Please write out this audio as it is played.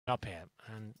up here,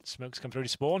 and smokes come through to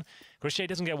spawn. Crochet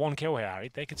doesn't get one kill here,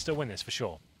 Harry. They could still win this for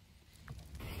sure.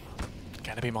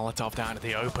 Gonna be Molotov down to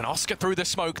the open. Oscar through the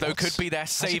smoke, though, could be their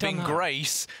saving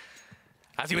grace.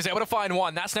 As he was able to find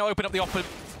one, that's now opened up the opposite.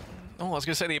 Oh, I was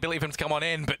going to say the ability for him to come on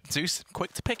in, but Zeus,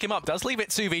 quick to pick him up, does leave it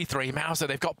 2v3. Mauser,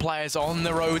 they've got players on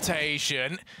the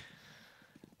rotation.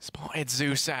 Spotted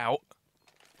Zeus out.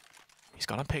 He's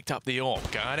gone and picked up the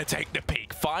AWP, going to take the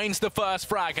peek, finds the first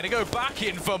frag, going to go back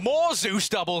in for more Zeus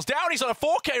doubles down. He's on a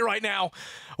 4K right now.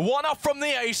 One up from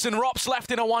the ace, and Rop's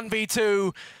left in a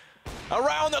 1v2. A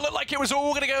round that looked like it was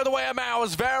all going to go the way of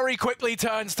Maus very quickly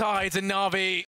turns tides, and Na'Vi